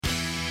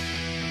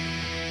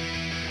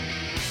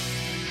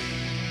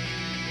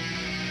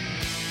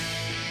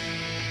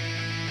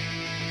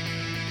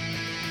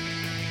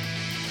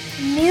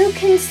New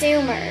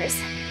consumers,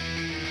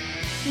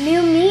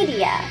 new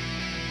media,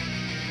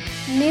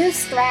 new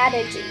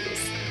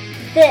strategies.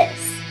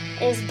 This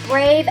is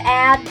Brave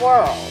Ad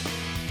World.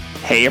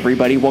 Hey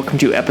everybody, welcome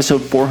to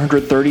episode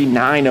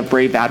 439 of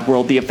Brave Ad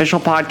World, the official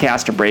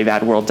podcast of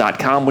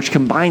braveadworld.com, which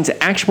combines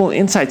actionable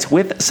insights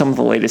with some of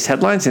the latest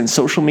headlines in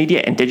social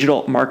media and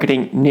digital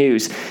marketing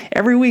news.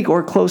 Every week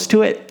or close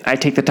to it, I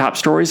take the top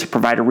stories,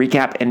 provide a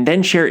recap, and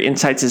then share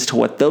insights as to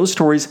what those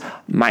stories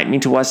might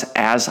mean to us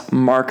as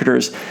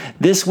marketers.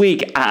 This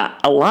week,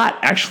 a lot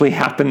actually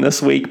happened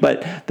this week,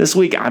 but this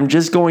week I'm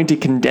just going to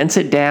condense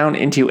it down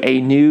into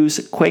a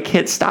news quick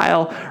hit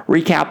style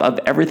recap of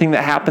everything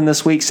that happened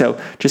this week. So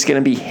just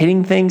going to be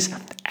hitting things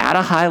at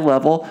a high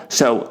level.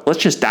 So let's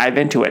just dive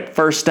into it.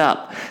 First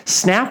up,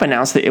 Snap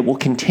announced that it will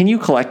continue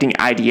collecting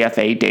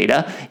IDFA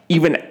data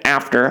even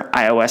after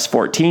iOS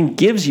 14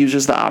 gives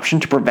users the option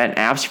to prevent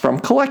apps from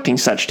collecting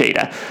such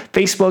data.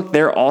 Facebook,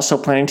 they're also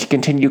planning to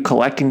continue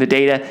collecting the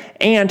data,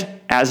 and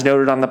as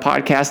noted on the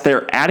podcast,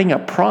 they're adding a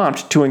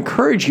prompt to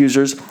encourage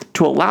users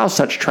to allow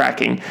such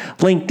tracking.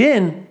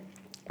 LinkedIn,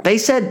 they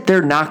said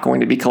they're not going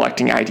to be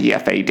collecting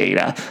IDFA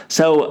data.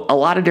 So a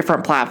lot of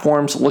different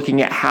platforms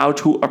looking at how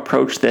to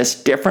approach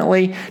this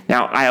differently.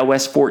 Now,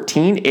 iOS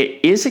 14,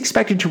 it is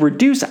expected to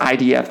reduce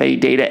IDFA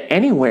data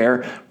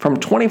anywhere from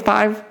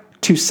 25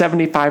 to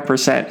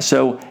 75%.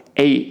 So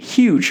a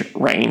huge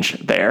range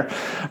there.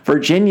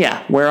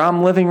 Virginia, where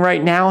I'm living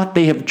right now,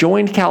 they have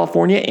joined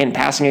California in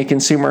passing a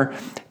consumer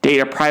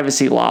data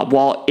privacy law.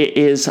 While it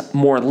is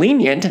more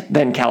lenient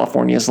than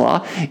California's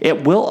law,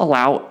 it will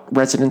allow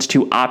residents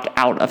to opt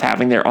out of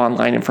having their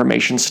online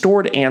information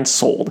stored and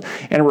sold,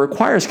 and it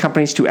requires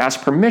companies to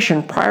ask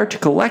permission prior to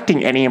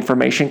collecting any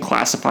information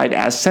classified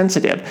as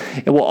sensitive.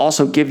 It will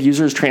also give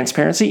users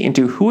transparency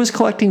into who is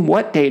collecting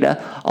what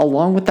data,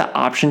 along with the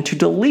option to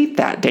delete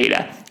that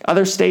data.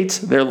 Other states,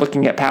 they're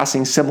looking at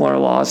passing similar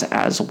laws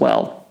as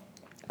well.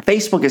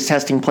 Facebook is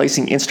testing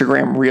placing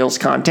Instagram Reels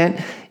content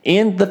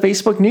in the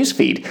Facebook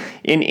newsfeed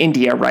in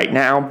India right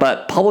now,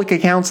 but public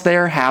accounts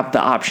there have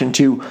the option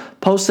to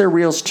post their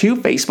Reels to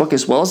Facebook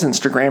as well as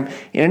Instagram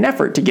in an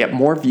effort to get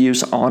more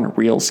views on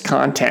Reels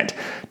content.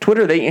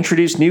 Twitter, they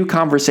introduced new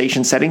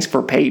conversation settings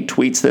for paid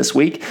tweets this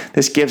week.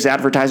 This gives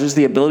advertisers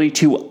the ability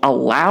to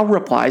allow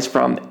replies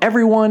from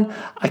everyone,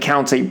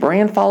 accounts a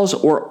brand follows,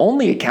 or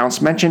only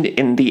accounts mentioned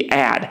in the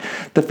ad.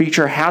 The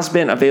feature has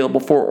been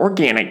available for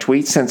organic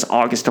tweets since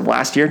August of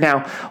last year. Now,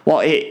 while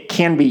it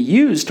can be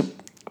used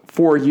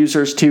for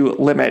users to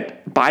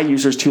limit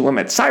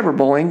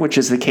cyberbullying, which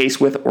is the case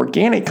with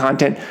organic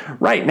content,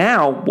 right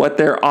now what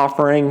they're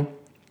offering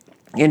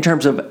in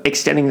terms of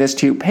extending this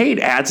to paid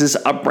ads is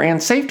a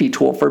brand safety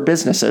tool for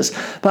businesses.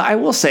 But I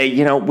will say,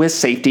 with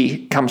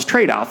safety comes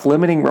trade-off.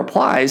 Limiting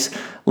replies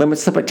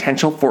limits the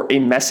potential for a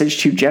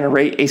message to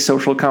generate a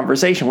social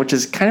conversation, which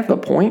is kind of the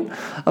point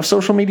of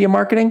social media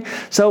marketing.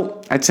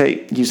 So I'd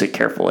say use it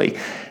carefully.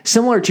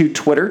 Similar to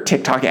Twitter,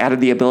 TikTok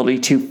added the ability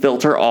to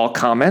filter all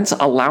comments,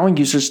 allowing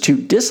users to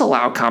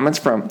disallow comments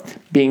from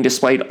being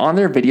displayed on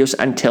their videos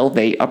until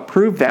they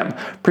approve them.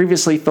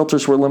 Previously,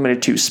 filters were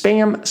limited to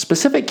spam,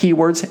 specific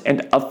keywords,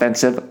 and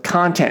offensive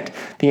content.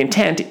 The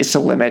intent is to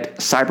limit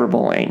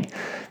cyberbullying.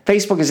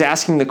 Facebook is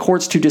asking the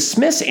courts to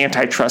dismiss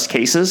antitrust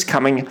cases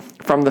coming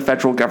from the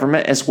federal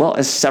government as well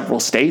as several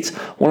states.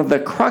 One of the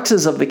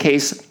cruxes of the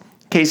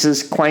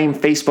cases claim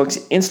Facebook's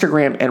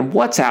Instagram and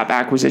WhatsApp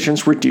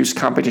acquisitions reduced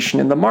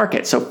competition in the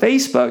market. So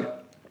Facebook,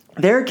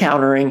 they're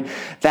countering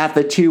that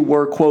the two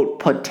were, quote,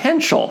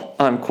 potential,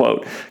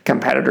 unquote,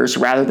 competitors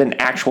rather than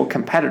actual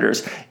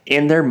competitors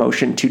in their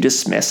motion to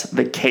dismiss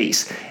the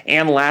case.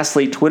 And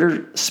lastly,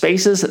 Twitter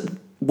Spaces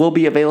will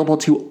be available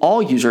to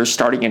all users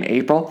starting in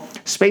April.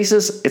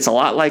 Spaces, it's a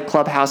lot like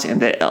Clubhouse in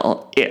that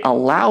it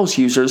allows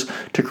users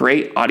to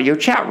create audio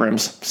chat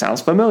rooms.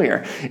 Sounds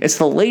familiar. It's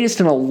the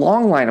latest in a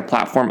long line of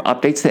platform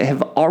updates that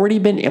have already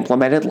been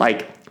implemented,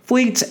 like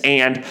Fleets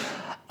and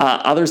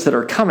others that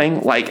are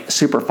coming, like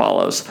Super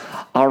Follows.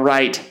 All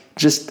right,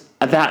 just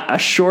a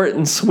short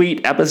and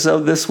sweet episode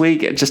this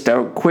week. Just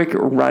a quick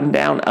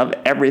rundown of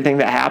everything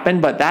that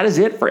happened. But that is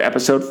it for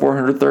episode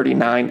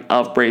 439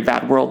 of Brave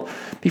Ad World.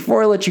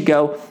 Before I let you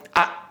go,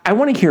 I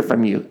want to hear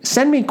from you.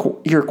 Send me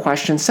your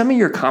questions. Send me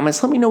your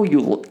comments. Let me know what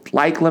you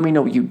like. Let me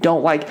know what you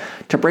don't like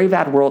to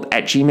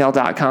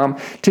braveadworld@gmail.com.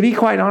 To be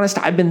quite honest,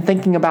 I've been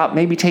thinking about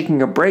maybe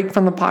taking a break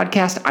from the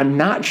podcast. I'm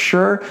not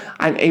sure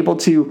I'm able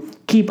to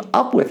keep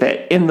up with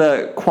it in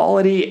the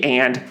quality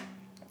and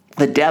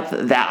the depth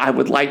that I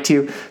would like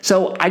to.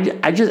 So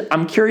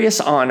I'm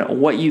curious on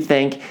what you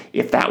think,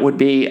 if that would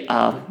be,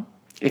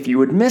 if you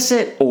would miss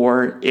it,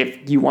 or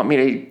if you want me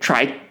to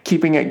try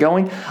keeping it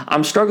going.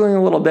 I'm struggling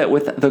a little bit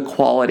with the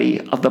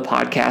quality of the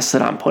podcast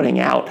that I'm putting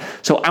out.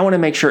 So I want to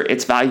make sure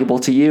it's valuable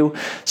to you.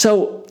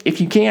 So if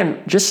you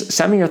can, just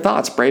send me your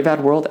thoughts,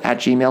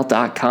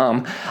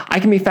 braveadworld@gmail.com. I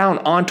can be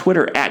found on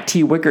Twitter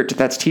 @TWiegert.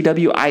 That's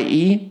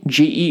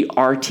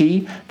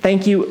TWIEGERT.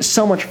 Thank you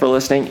so much for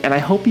listening, and I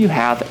hope you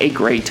have a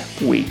great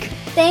week.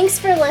 Thanks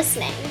for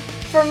listening.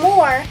 For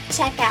more,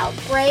 check out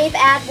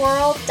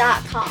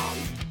braveadworld.com.